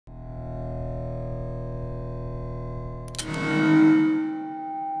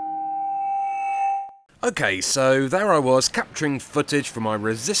Okay, so there I was capturing footage for my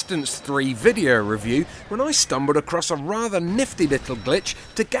Resistance 3 video review when I stumbled across a rather nifty little glitch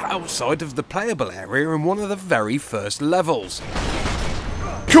to get outside of the playable area in one of the very first levels.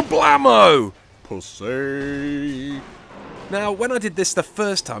 Kablamo! Pussy! Now, when I did this the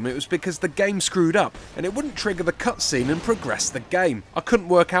first time, it was because the game screwed up and it wouldn't trigger the cutscene and progress the game. I couldn't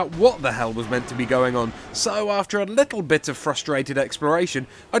work out what the hell was meant to be going on, so after a little bit of frustrated exploration,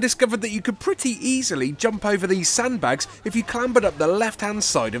 I discovered that you could pretty easily jump over these sandbags if you clambered up the left-hand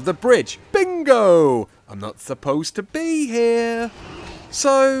side of the bridge. Bingo! I'm not supposed to be here.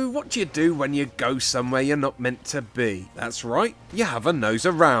 So, what do you do when you go somewhere you're not meant to be? That's right, you have a nose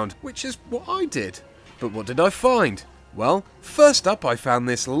around, which is what I did. But what did I find? Well, first up I found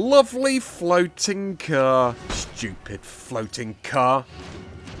this lovely floating car. Stupid floating car.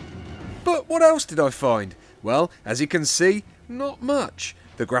 But what else did I find? Well, as you can see, not much.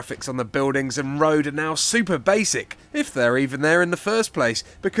 The graphics on the buildings and road are now super basic, if they're even there in the first place,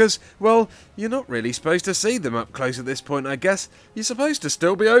 because, well, you're not really supposed to see them up close at this point, I guess. You're supposed to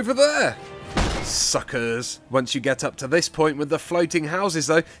still be over there. Suckers. Once you get up to this point with the floating houses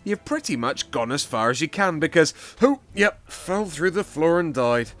though, you've pretty much gone as far as you can because, oh, yep, fell through the floor and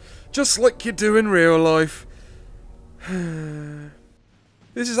died. Just like you do in real life.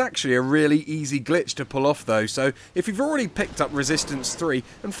 This is actually a really easy glitch to pull off though, so if you've already picked up Resistance 3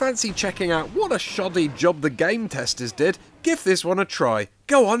 and fancy checking out what a shoddy job the game testers did, give this one a try.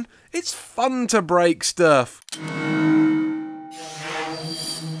 Go on, it's fun to break stuff.